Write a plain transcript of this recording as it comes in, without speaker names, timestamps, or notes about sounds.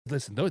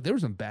Listen, there were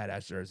some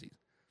badass jerseys.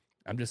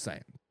 I'm just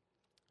saying.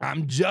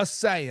 I'm just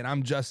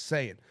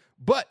saying.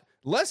 But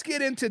let's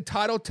get into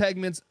title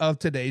segments of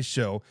today's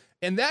show,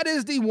 and that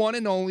is the one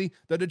and only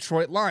the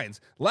Detroit Lions.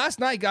 Last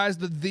night, guys,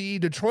 the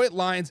Detroit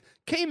Lions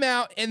came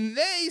out and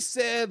they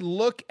said,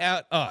 look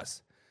at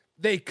us.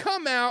 They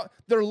come out,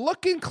 they're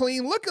looking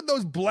clean. Look at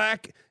those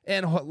black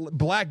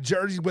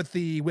jerseys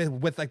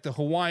with like the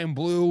Hawaiian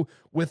blue,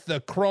 with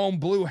the chrome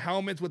blue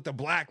helmets with the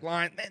black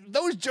line. Man,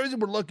 those jerseys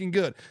were looking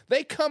good.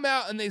 They come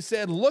out and they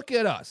said, look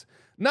at us.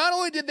 Not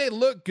only did they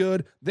look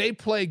good, they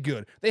played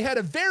good. They had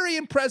a very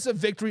impressive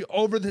victory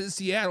over the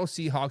Seattle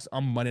Seahawks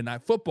on Monday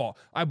Night Football.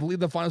 I believe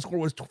the final score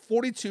was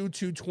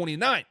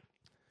 42-29.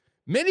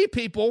 Many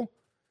people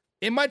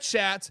in my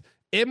chats,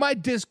 in my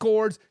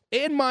Discords,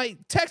 in my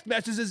text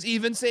messages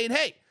even saying,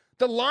 hey,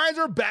 the Lions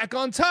are back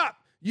on top.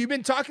 You've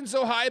been talking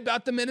so high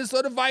about the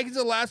Minnesota Vikings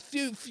the last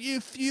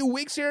few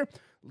weeks here.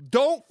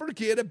 Don't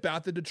forget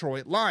about the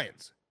Detroit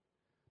Lions.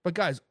 But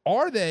guys,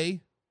 are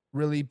they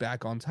really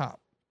back on top?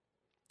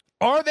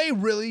 Are they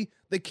really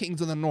the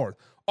Kings of the North?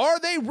 Are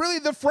they really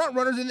the front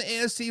runners in the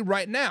AFC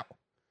right now?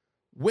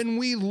 When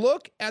we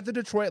look at the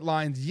Detroit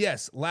Lions,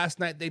 yes, last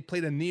night they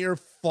played a near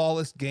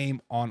flawless game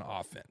on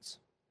offense.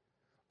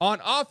 On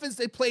offense,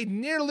 they played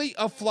nearly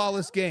a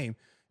flawless game.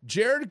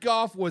 Jared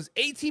Goff was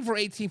 18 for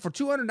 18 for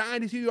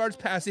 292 yards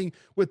passing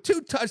with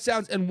 2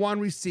 touchdowns and 1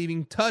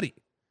 receiving tutty.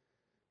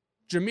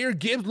 Jahmyr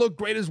Gibbs looked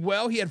great as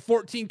well. He had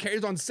 14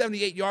 carries on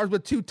 78 yards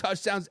with 2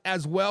 touchdowns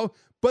as well.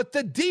 But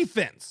the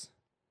defense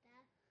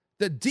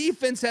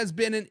has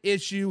been an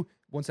issue.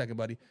 One second,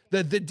 buddy.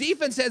 The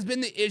defense has been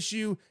the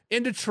issue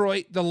in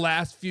Detroit the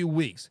last few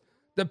weeks.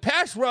 The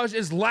pass rush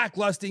is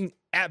lackluster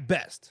at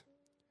best.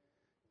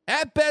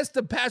 At best,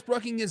 the pass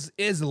rushing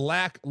is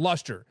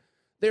lackluster.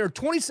 They are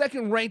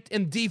 22nd ranked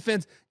in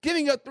defense,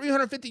 giving up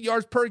 350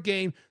 yards per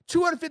game,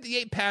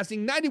 258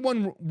 passing,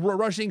 91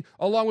 rushing,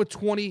 along with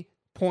 20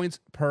 points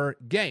per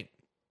game.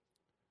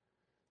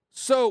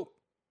 So,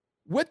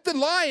 with the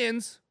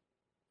Lions,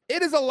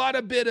 it is a lot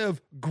of bit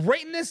of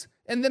greatness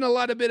and then a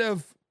lot of bit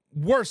of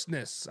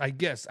worseness, I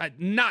guess.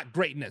 Not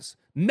greatness.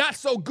 Not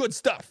so good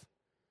stuff.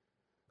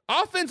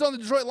 Offense on the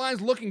Detroit Lions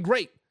looking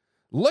great.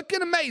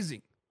 Looking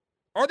amazing.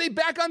 Are they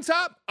back on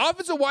top?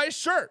 Offensive-wise,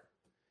 sure.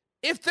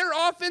 If their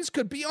offense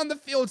could be on the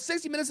field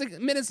 60 minutes a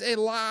game,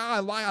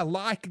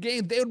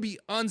 they would be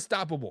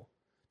unstoppable.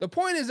 The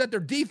point is that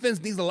their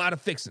defense needs a lot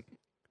of fixing.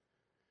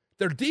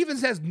 Their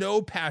defense has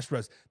no pass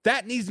rush.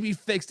 That needs to be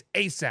fixed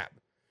ASAP.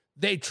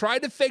 They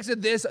tried to fix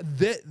it this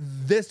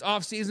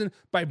offseason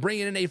by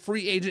bringing in a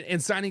free agent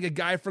and signing a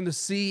guy from the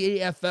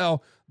CFL.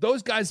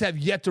 Those guys have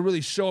yet to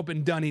really show up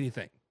and done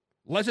anything.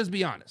 Let's just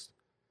be honest.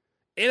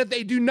 And if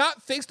they do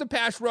not fix the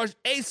pass rush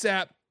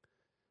ASAP,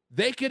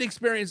 they could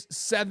experience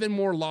 7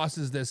 more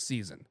losses this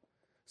season.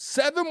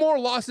 7 more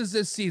losses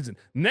this season.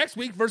 Next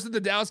week versus the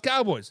Dallas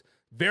Cowboys.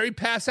 Very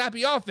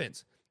pass-happy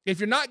offense. If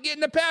you're not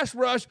getting a pass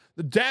rush,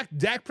 the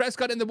Dak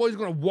Prescott and the boys are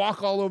going to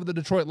walk all over the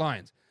Detroit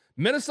Lions.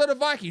 Minnesota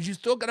Vikings, you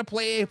still got to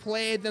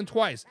play them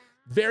twice.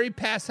 Very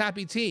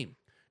pass-happy team.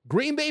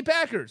 Green Bay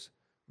Packers,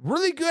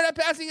 really good at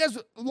passing as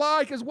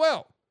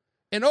well.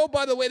 And oh,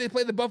 by the way, they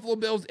play the Buffalo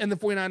Bills and the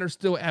 49ers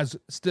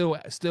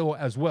still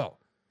as well.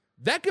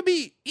 That could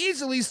be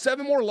easily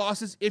 7 more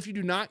losses if you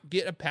do not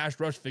get a pass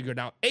rush figured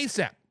out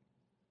ASAP.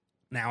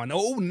 Now, I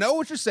know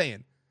what you're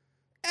saying.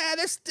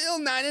 They're still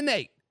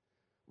 9-8,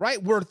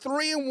 right? We're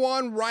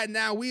 3-1 right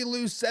now. We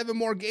lose 7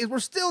 more games. We're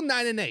still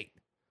 9-8.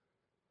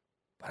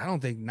 But I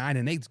don't think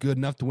 9-8 is good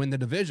enough to win the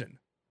division.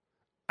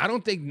 I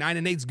don't think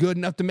 9-8 is good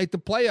enough to make the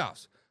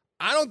playoffs.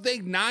 I don't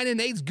think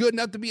 9-8 is good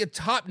enough to be a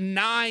top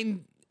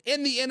 9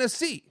 in the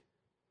NFC.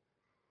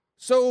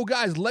 So,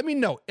 guys, let me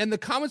know in the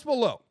comments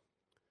below.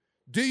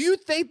 Do you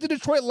think the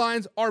Detroit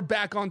Lions are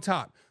back on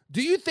top?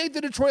 Do you think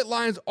the Detroit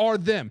Lions are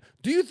them?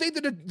 Do you think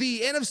that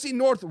the NFC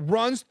North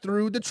runs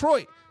through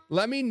Detroit?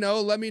 Let me know.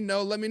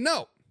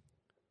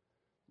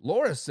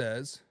 Laura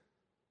says,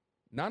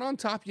 not on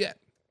top yet.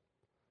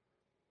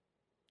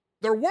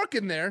 They're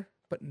working there,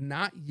 but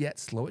not yet.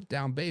 Slow it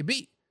down,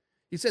 baby.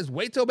 He says,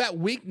 wait till about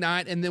week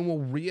 9, and then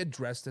we'll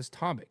readdress this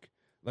topic.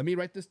 Let me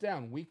write this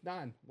down. Week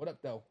 9. What up,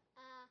 though?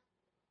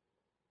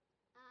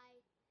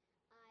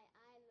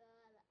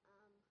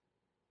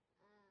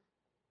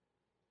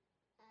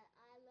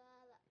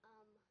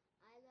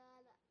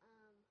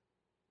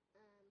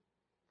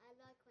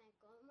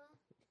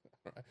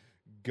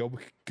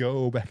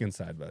 Go back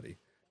inside, buddy.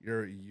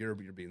 You're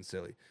being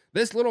silly.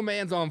 This little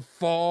man's on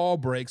fall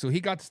break, so he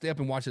got to stay up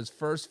and watch his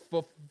first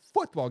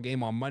football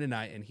game on Monday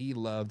night, and he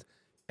loved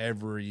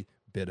every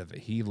bit of it.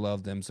 He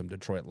loved them some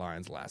Detroit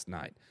Lions last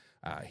night.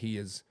 He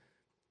just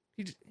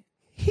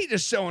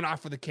showing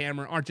off for the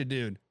camera, aren't you,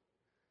 dude?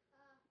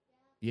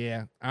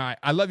 Yeah. All right.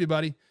 I love you,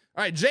 buddy.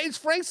 All right. James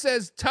Frank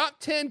says top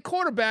 10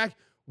 quarterback,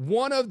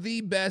 one of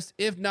the best,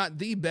 if not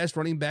the best,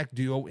 running back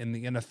duo in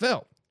the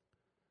NFL.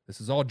 This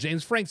is all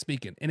James Frank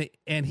speaking.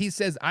 And he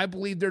says, I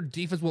believe their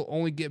defense will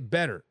only get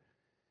better.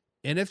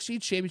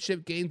 NFC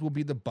championship games will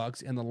be the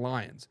Bucs and the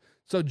Lions.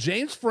 So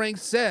James Frank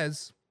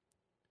says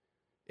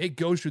it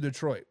goes through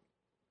Detroit.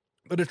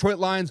 The Detroit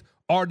Lions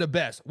are the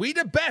best. We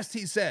the best,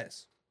 he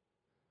says.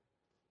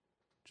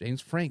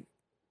 James Frank,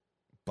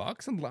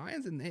 Bucks and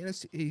Lions in the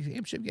NFC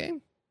Championship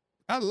game?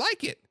 I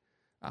like it.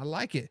 I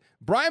like it.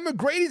 Brian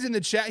McGrady's in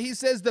the chat. He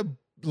says the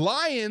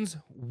Lions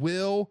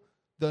will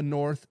the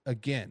North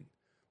again.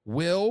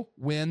 Will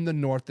win the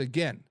North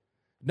again.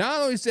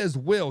 Not only says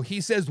will, he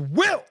says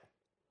will.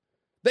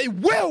 They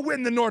will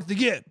win the North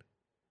again.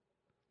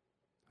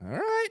 All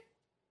right.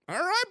 All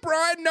right,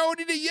 Brian. No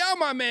need to yell,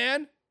 my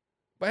man.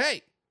 But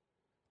hey,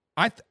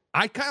 I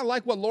kind of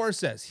like what Laura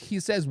says. She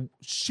says,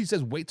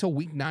 wait till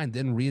week 9,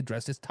 then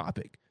readdress this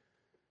topic.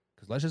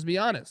 Because let's just be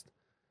honest.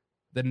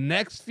 The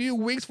next few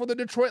weeks for the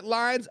Detroit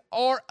Lions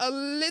are a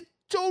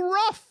little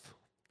rough.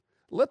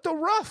 Little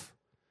rough.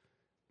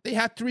 They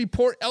have to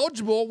report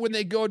eligible when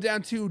they go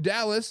down to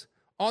Dallas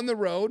on the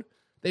road.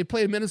 They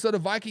play Minnesota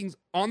Vikings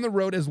on the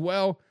road as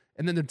well.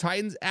 And then the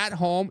Titans at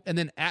home, and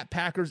then at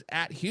Packers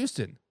at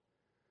Houston.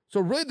 So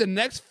really the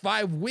next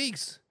 5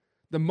 weeks,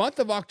 the month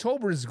of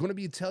October is going to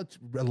be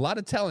a lot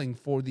of telling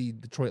for the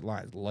Detroit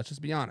Lions. Let's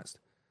just be honest.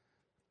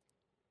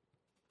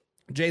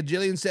 Jay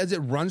Jillian says it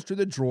runs through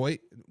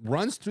Detroit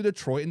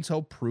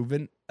until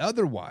proven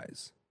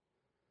otherwise.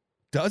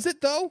 Does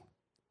it though?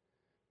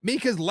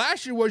 Because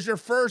last year was your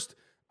first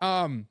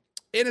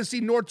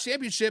NFC North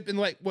championship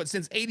in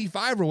since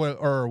 85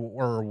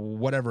 or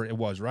whatever it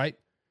was, right?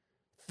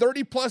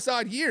 30 plus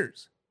odd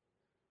years.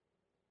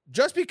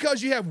 Just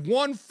because you have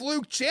one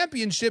fluke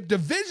championship,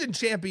 division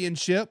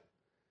championship,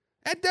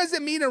 that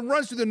doesn't mean it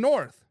runs through the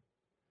North.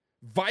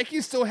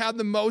 Vikings still have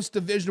the most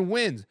division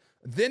wins.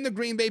 Then the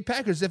Green Bay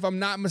Packers, if I'm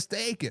not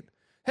mistaken.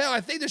 Hell,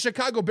 I think the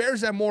Chicago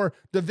Bears have more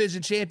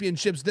division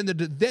championships than the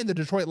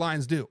Detroit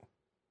Lions do.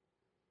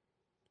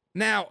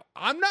 Now,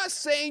 I'm not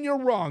saying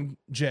you're wrong,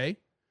 Jay.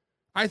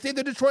 I think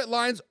the Detroit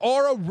Lions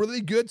are a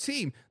really good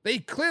team. They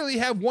clearly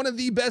have one of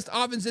the best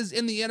offenses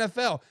in the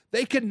NFL.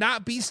 They could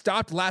not be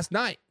stopped last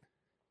night.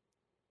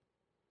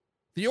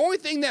 The only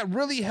thing that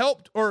really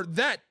helped or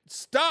that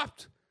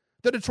stopped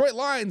the Detroit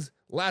Lions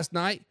last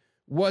night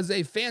was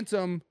a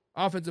phantom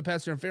offensive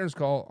pass interference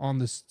call on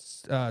the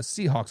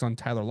Seahawks on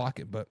Tyler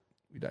Lockett, but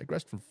we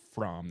digressed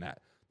from that.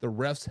 The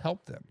refs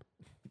helped them.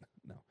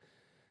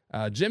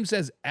 No. Jim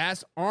says,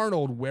 ask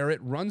Arnold where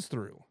it runs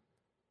through.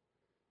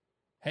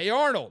 Hey,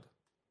 Arnold.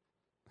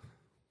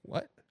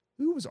 What?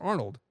 Who was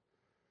Arnold?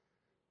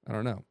 I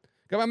don't know.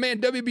 Got my man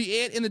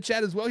WB Ant in the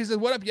chat as well. He says,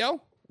 what up,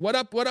 yo? What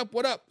up, what up,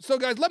 what up? So,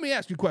 guys, let me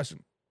ask you a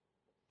question.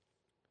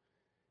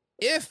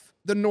 If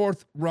the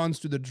North runs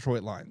through the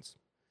Detroit Lions,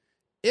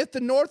 if the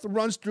North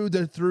runs through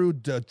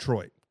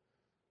Detroit,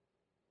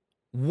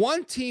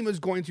 one team is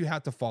going to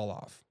have to fall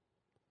off,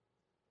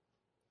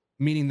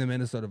 meaning the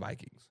Minnesota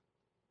Vikings.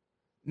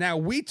 Now,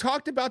 we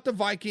talked about the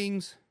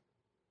Vikings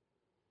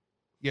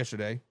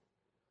yesterday,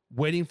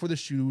 waiting for the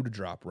shoe to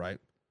drop, right?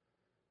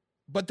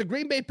 But the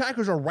Green Bay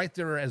Packers are right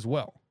there as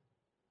well.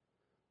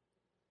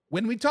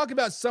 When we talk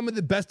about some of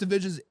the best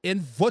divisions in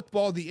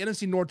football, the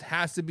NFC North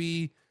has to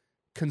be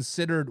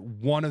considered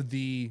one of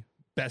the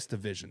best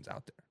divisions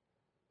out there,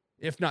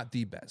 if not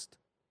the best.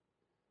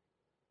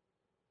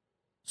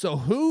 So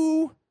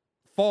who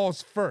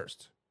falls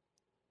first?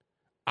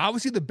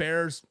 Obviously the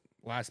Bears,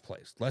 last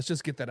place. Let's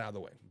just get that out of the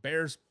way.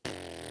 Bears.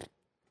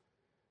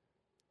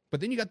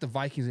 But then you got the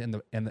Vikings and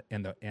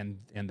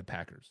the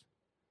Packers.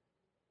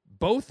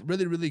 Both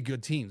really, really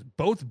good teams.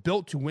 Both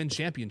built to win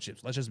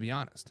championships. Let's just be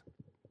honest.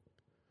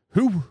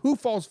 Who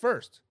falls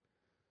first?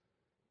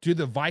 Do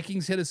the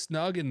Vikings hit a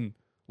snug and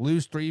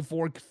lose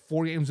 4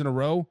 games in a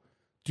row?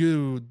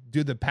 Do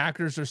the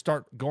Packers just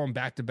start going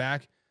back to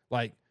back,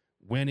 like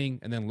winning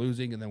and then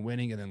losing and then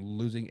winning and then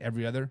losing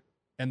every other?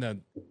 And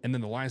then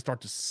the Lions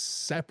start to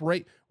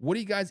separate? What do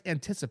you guys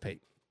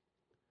anticipate?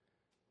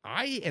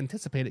 I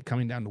anticipate it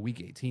coming down to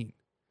week 18.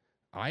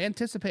 I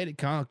anticipate it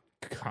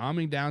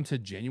coming down to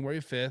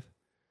January 5th.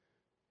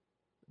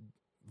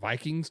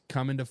 Vikings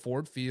come into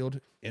Ford Field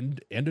in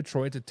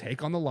Detroit to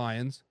take on the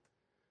Lions.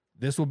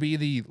 This will be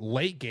the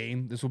late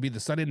game. This will be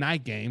the Sunday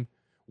night game.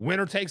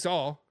 Winner takes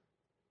all.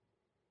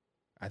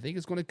 I think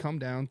it's going to come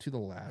down to the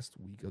last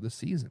week of the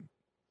season.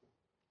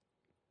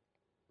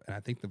 And I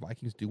think the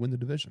Vikings do win the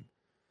division.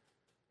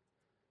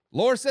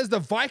 Laura says the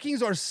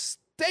Vikings are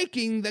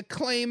staking the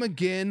claim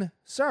again.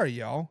 Sorry,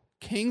 y'all.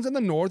 Kings in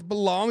the North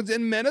belongs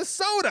in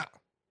Minnesota.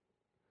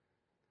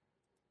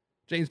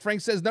 James Frank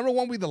says number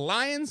 1 will be the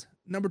Lions.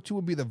 Number 2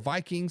 will be the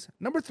Vikings.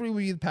 Number 3 will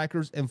be the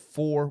Packers. And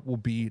 4 will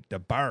be the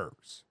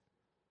Bears.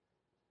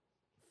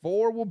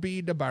 4 will be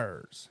the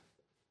Bears.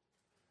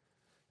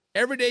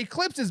 Everyday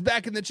Clips is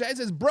back in the chat. He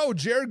says, bro,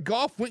 Jared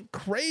Goff went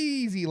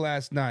crazy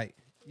last night.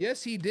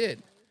 Yes, he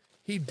did.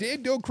 He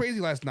did go crazy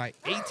last night.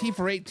 18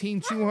 for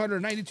 18,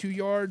 292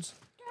 yards.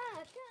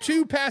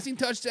 2 passing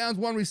touchdowns,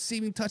 1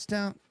 receiving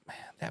touchdown.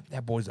 Man,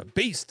 that boy's a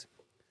beast.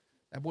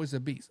 That boy's a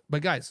beast.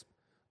 But guys,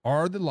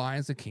 are the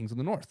Lions the Kings of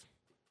the North?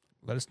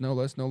 Let us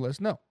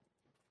know.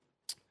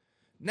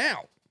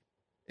 Now,